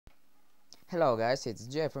Hello guys, it's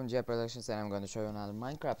Jay from Jay Productions and I'm going to show you another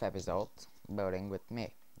Minecraft episode, building with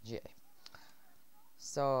me, Jay.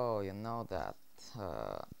 So you know that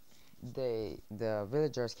the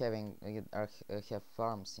villagers have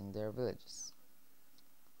farms in their villages.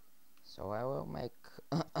 So I will make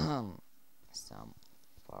some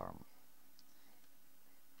farm,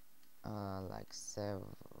 like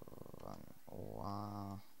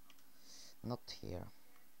 1, not here.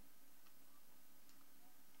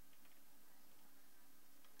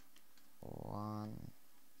 1,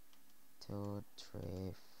 2,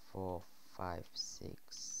 3, 4, 5, 6,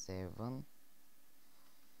 7.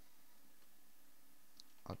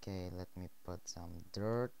 Okay, let me put some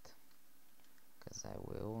dirt because I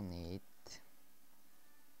will need.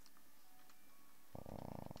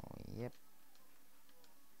 Oh, yep.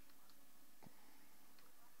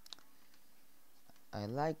 I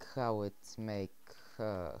like how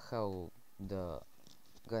how the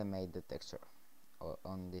guy made the texture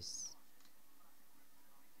on this.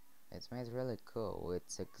 It's made really cool.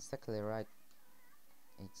 It's exactly right.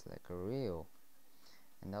 It's like a real.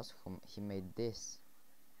 And also he made this,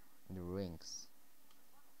 the rings.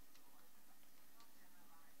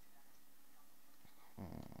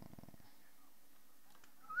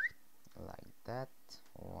 Like that.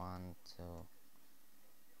 1, 2,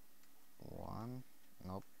 1.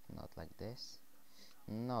 Nope, not like this.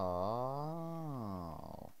 No.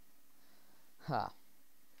 Ha.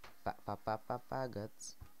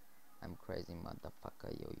 Faggots. I'm crazy motherfucker.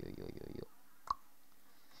 Yo.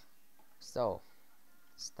 So,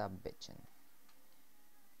 stop bitching.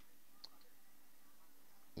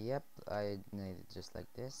 Yep, I need it just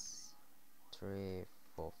like this. 3,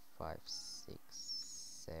 4, 5, 6,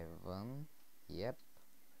 7. Yep.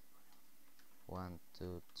 1,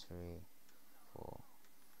 2, 3, 4,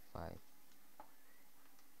 5,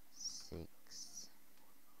 6,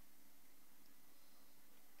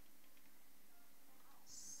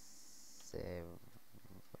 7.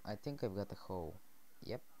 I think I've got a hole.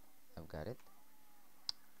 Yep, I've got it.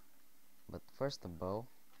 But first of all,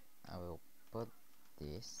 I will put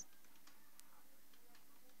this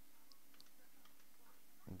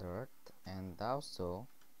dirt, and also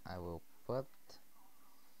I will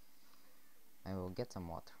get some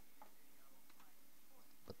water.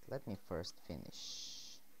 But let me first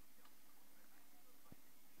finish.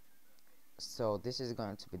 So this is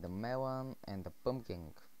going to be the melon and the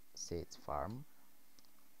pumpkin seeds farm,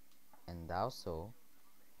 and also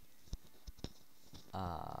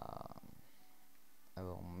I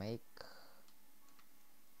will make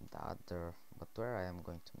the other, but where I am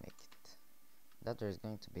going to make it? The other is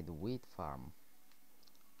going to be the wheat farm.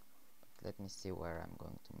 But let me see where I'm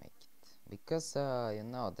going to make it, because you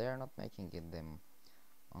know, they're not making them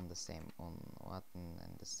on the same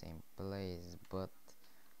the same place, but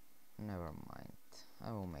never mind.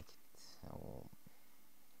 I will make it.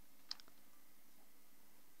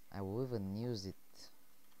 I will even use it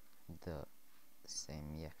the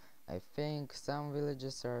same. Yeah, I think some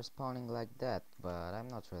villages are spawning like that, but I'm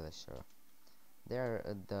not really sure.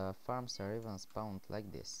 The farms are even spawned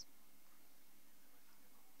like this.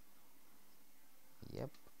 Yep.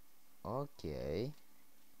 Okay.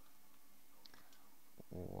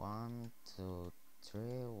 1, 2,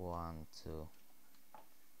 3. 1, 2,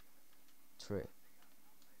 3.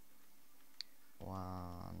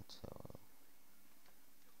 1, 2,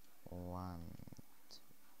 1,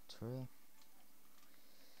 2, 3.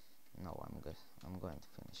 No, I'm going to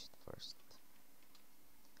finish it first.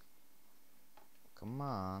 Come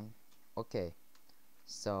on. Okay.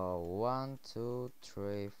 So 1, 2,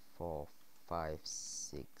 3, 4, 5,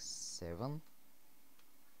 6, 7.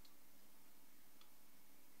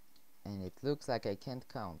 And it looks like I can't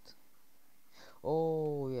count.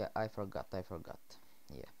 Oh yeah, I forgot.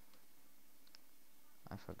 Yeah,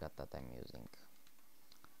 I forgot that I'm using.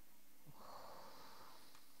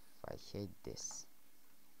 I hate this.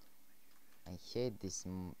 I hate this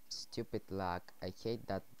stupid lag. I hate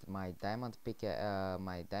that my diamond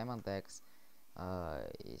my diamond X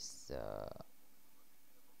is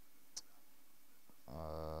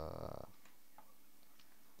uh,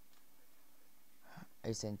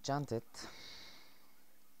 is enchanted,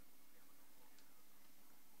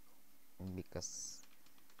 because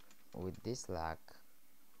with this lag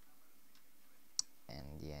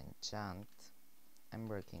and the enchant, I'm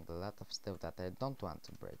breaking a lot of stuff that I don't want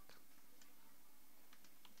to break.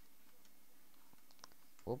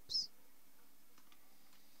 Oops.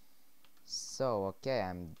 So okay,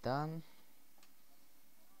 I'm done.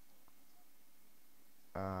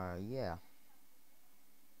 Yeah,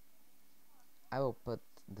 I will put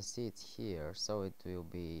the seeds here so it will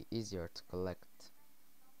be easier to collect.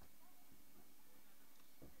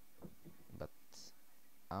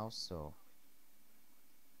 Also,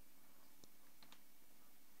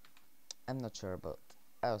 I'm not sure, but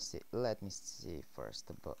I'll see. Let me see first.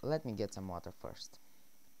 But let me get some water first.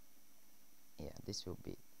 Yeah, this will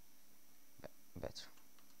be better.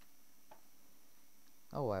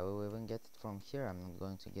 Oh, I will even get it from here. I'm not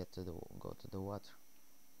going to go to the water.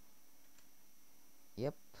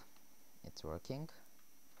 Yep, it's working.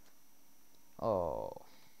 Oh,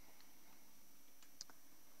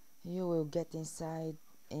 you will get inside.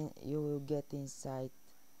 You will get inside.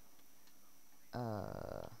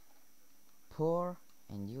 Poor,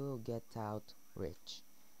 and you will get out rich.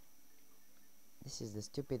 This is the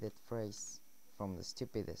stupidest phrase from the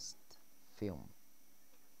stupidest film.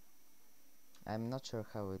 I'm not sure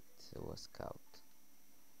how it was caught.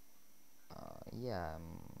 Yeah,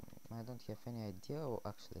 I don't have any idea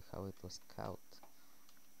actually how it was caught.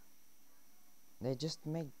 They just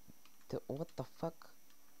made what the fuck?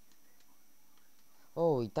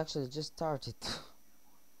 Oh, it actually just started.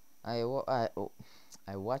 I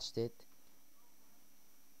watched it,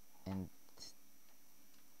 and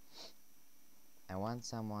I want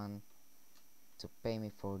someone to pay me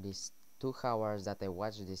for these 2 hours that I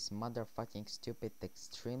watched this motherfucking stupid,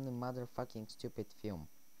 extremely motherfucking stupid film.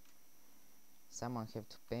 Someone have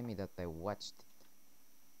to pay me that I watched it.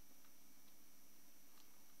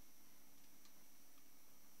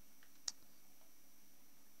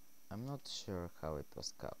 I'm not sure how it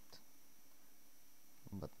was caught,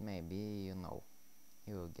 but maybe you know,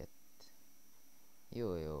 you will get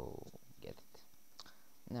it.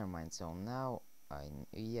 Never mind. So now I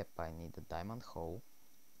need a diamond hole.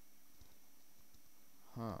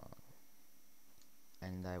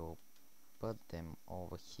 And I will put them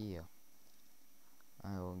over here.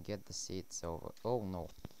 I will get the seeds over. Oh no.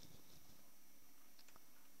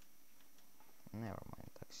 Never mind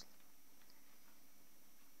actually.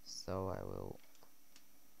 So I will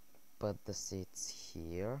put the seeds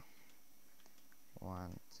here.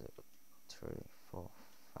 1, 2, 3, 4,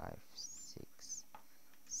 5, 6,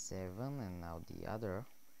 7, and now the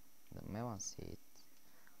melon seed.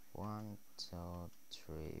 1, 2,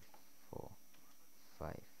 3, 4,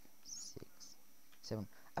 5, 6, 7.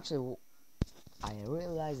 Actually, I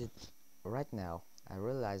realized it right now. I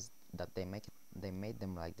realized that they made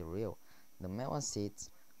them like the real. The melon seeds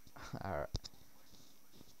are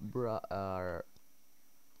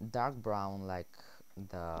dark brown like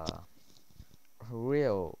the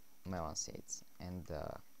real melon seeds, and the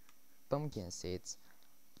pumpkin seeds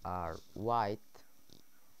are white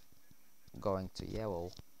going to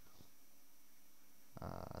yellow,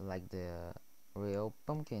 like the real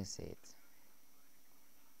pumpkin seeds.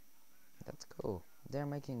 That's cool. They're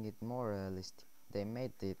making it more realistic. They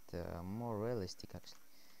made it more realistic actually.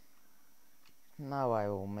 Now I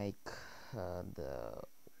will make the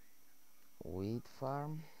wheat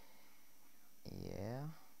farm. Yeah,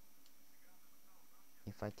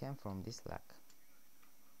 if I can from this lack.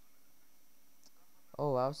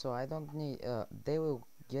 Oh, also I don't need. They will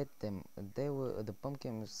get them. The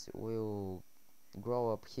pumpkins will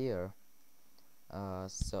grow up here.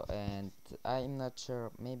 So, and I'm not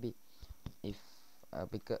sure. Maybe if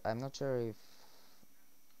because I'm not sure if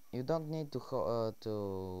you don't need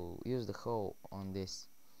to use the hoe on this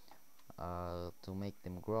to make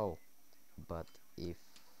them grow, but if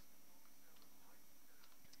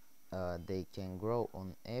they can grow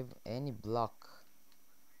on any block,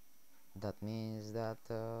 that means that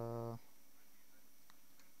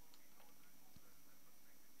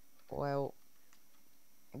well,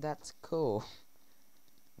 that's cool.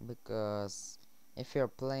 Because if you're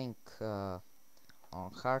playing on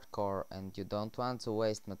hardcore and you don't want to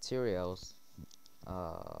waste materials,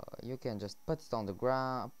 you can just put it on the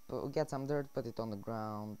ground, get some dirt, put it on the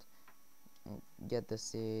ground, get the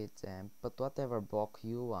seeds, and put whatever block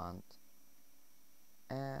you want,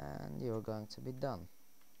 and you're going to be done.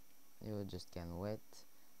 You just can wait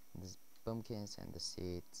the pumpkins and the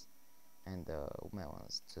seeds and the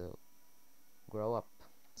melons to grow up.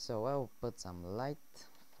 So I'll put some light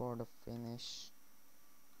for the finish,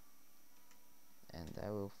 and I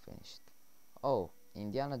will finish it. Oh,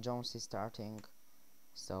 Indiana Jones is starting,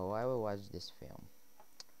 so I will watch this film.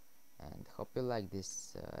 And hope you like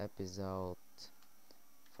this episode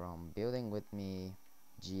from Building With Me,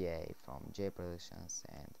 GA from J Productions,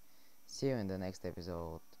 and see you in the next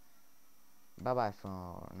episode. Bye bye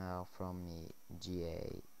for now from me,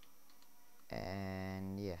 GA,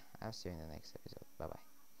 and yeah, I'll see you in the next episode. Bye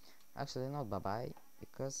bye. Actually, not bye bye,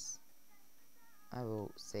 because I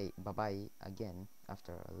will say bye bye again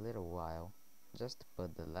after a little while, just to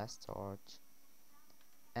put the last torch.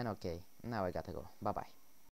 And okay, now I gotta go. Bye bye.